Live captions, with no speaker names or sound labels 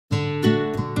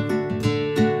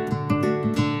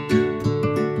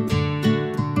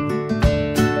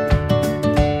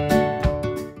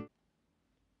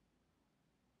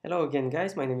again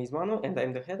guys, my name is Mano and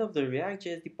I'm the head of the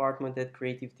ReactJS department at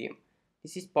Creative Team.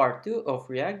 This is part 2 of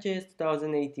ReactJS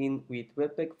 2018 with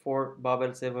Webpack 4,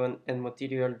 Babel 7 and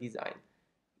Material Design.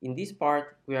 In this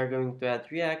part, we are going to add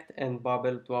React and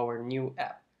Babel to our new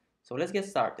app. So let's get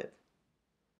started.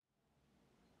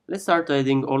 Let's start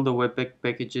adding all the Webpack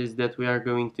packages that we are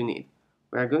going to need.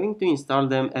 We are going to install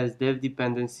them as dev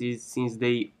dependencies since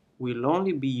they will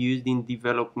only be used in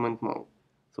development mode.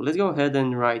 So let's go ahead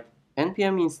and write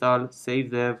npm install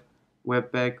save dev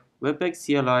webpack webpack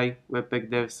CLI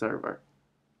webpack dev server.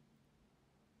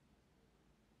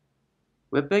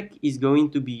 Webpack is going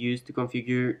to be used to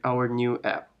configure our new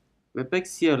app. Webpack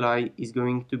CLI is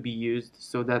going to be used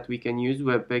so that we can use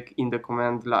Webpack in the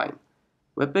command line.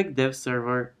 Webpack dev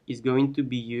server is going to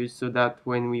be used so that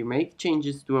when we make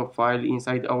changes to a file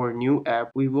inside our new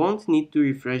app, we won't need to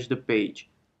refresh the page.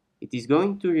 It is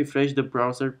going to refresh the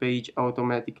browser page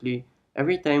automatically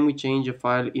every time we change a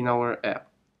file in our app.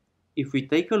 If we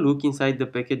take a look inside the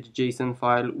package.json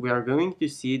file, we are going to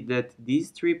see that these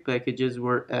three packages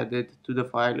were added to the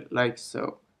file like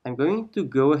so. I'm going to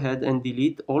go ahead and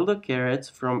delete all the carets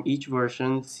from each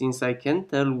version since I can't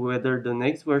tell whether the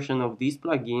next version of these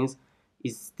plugins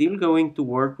is still going to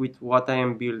work with what I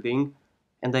am building,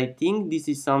 and I think this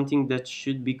is something that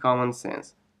should be common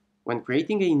sense. When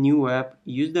creating a new app,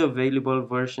 use the available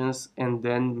versions and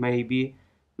then maybe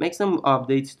make some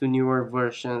updates to newer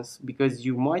versions because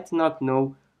you might not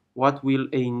know what will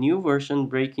a new version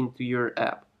break into your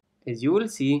app. As you will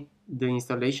see, the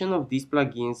installation of these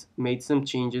plugins made some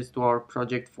changes to our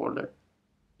project folder.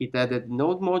 It added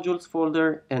node modules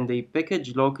folder and a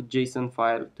package lock.json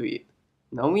file to it.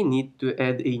 Now we need to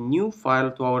add a new file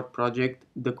to our project,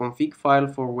 the config file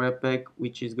for Webpack,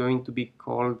 which is going to be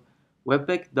called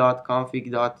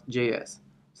webpack.config.js.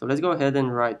 So let's go ahead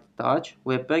and write touch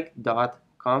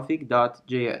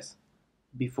webpack.config.js.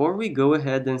 Before we go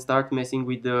ahead and start messing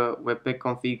with the Webpack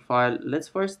config file, let's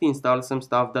first install some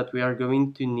stuff that we are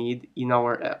going to need in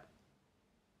our app.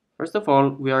 First of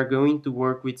all, we are going to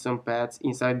work with some paths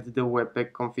inside the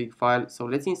Webpack config file, so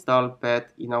let's install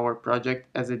path in our project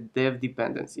as a dev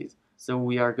dependencies. So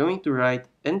we are going to write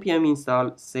npm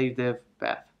install save dev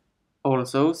path.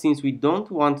 Also, since we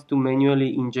don't want to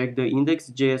manually inject the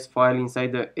index.js file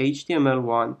inside the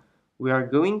HTML1, we are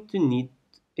going to need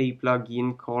a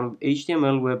plugin called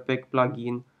HTML Webpack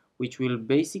plugin, which will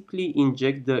basically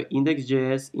inject the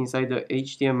index.js inside the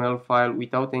HTML file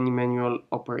without any manual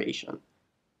operation.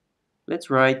 Let's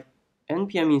write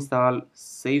npm install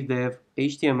save dev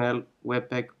HTML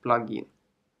Webpack plugin.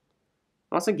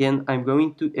 Once again, I'm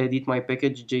going to edit my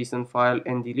package.json file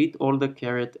and delete all the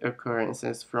caret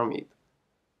occurrences from it.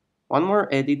 One more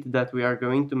edit that we are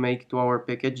going to make to our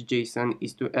package.json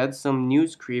is to add some new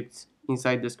scripts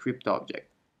inside the script object.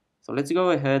 So let's go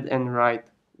ahead and write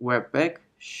Webpack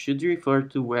should refer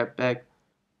to Webpack,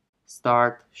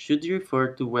 start should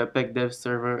refer to Webpack dev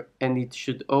server, and it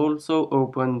should also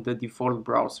open the default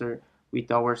browser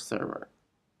with our server.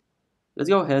 Let's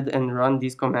go ahead and run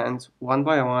these commands one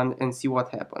by one and see what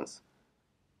happens.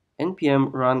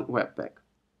 npm run Webpack.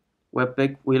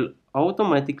 Webpack will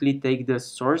automatically take the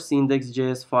source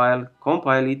index.js file,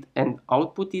 compile it, and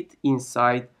output it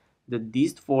inside the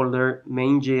dist folder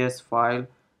main.js file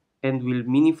and will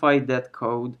minify that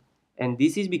code. And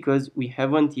this is because we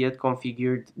haven't yet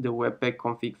configured the Webpack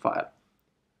config file.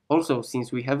 Also,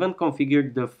 since we haven't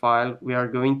configured the file, we are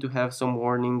going to have some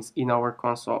warnings in our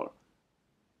console.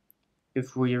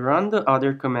 If we run the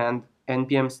other command,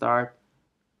 npm start,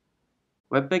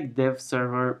 Webpack dev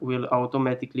server will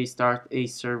automatically start a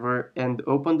server and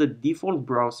open the default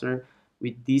browser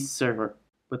with this server.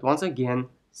 But once again,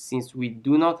 since we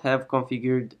do not have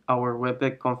configured our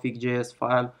Webpack config.js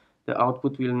file, the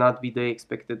output will not be the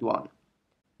expected one.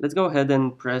 Let's go ahead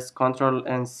and press Ctrl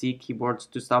and C keyboards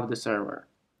to stop the server.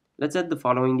 Let's add the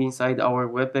following inside our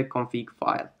Webpack config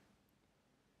file.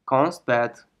 Const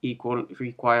path equal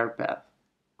require path.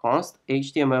 Const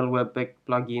HTML Webpack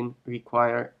plugin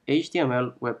require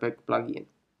HTML Webpack plugin.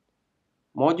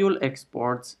 Module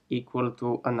exports equal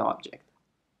to an object.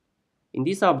 In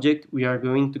this object, we are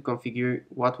going to configure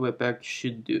what Webpack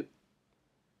should do.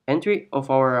 Entry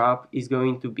of our app is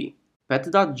going to be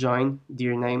path.join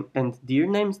dirname, and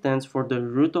dirname stands for the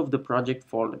root of the project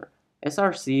folder,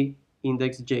 src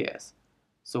index.js.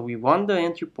 So we want the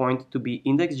entry point to be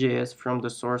index.js from the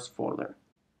source folder.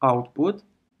 Output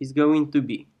is going to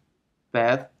be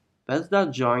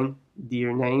path.join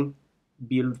dirname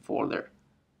build folder,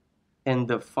 and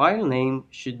the file name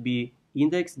should be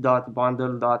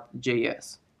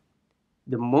index.bundle.js.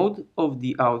 The mode of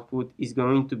the output is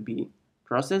going to be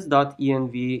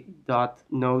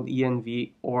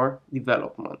process.env.node.env or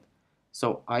development.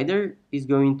 So either is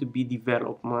going to be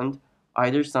development,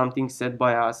 either something set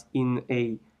by us in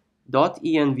a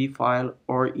 .env file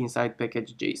or inside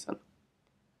package.json.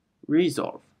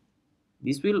 Resolve.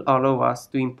 This will allow us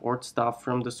to import stuff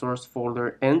from the source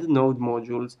folder and node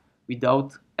modules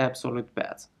without absolute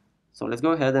paths. So let's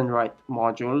go ahead and write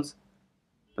modules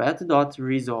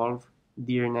path.resolve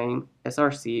dir name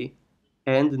src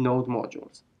and node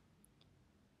modules.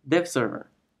 Dev server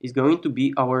is going to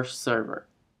be our server,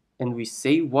 and we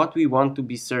say what we want to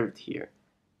be served here.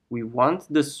 We want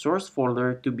the source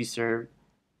folder to be served,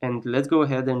 and let's go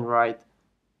ahead and write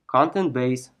content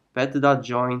base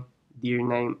path.join dir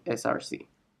name src.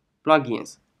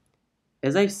 Plugins.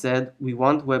 As I said, we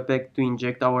want Webpack to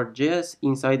inject our JS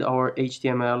inside our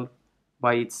HTML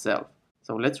by itself.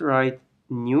 So let's write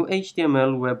new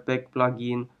HTML Webpack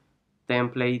plugin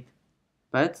template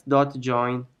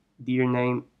path.join dir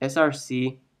name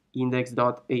src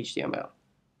index.html.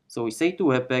 So we say to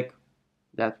Webpack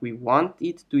that we want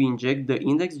it to inject the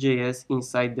index.js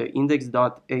inside the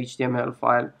index.html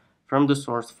file from the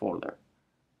source folder.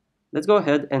 Let's go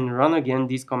ahead and run again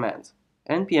these commands.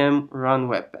 npm run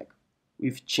webpack.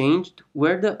 We've changed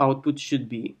where the output should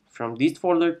be from this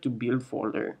folder to build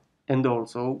folder. And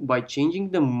also, by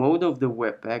changing the mode of the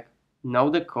Webpack, now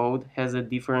the code has a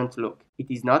different look. It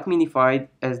is not minified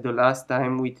as the last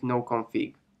time with no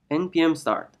config. npm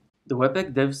start. The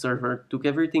Webpack dev server took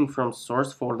everything from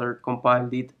source folder,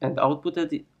 compiled it, and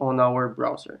outputted it on our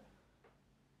browser.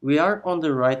 We are on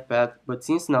the right path, but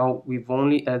since now we've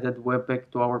only added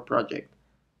Webpack to our project.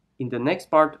 In the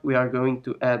next part, we are going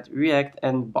to add React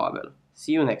and Babel.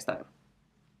 See you next time.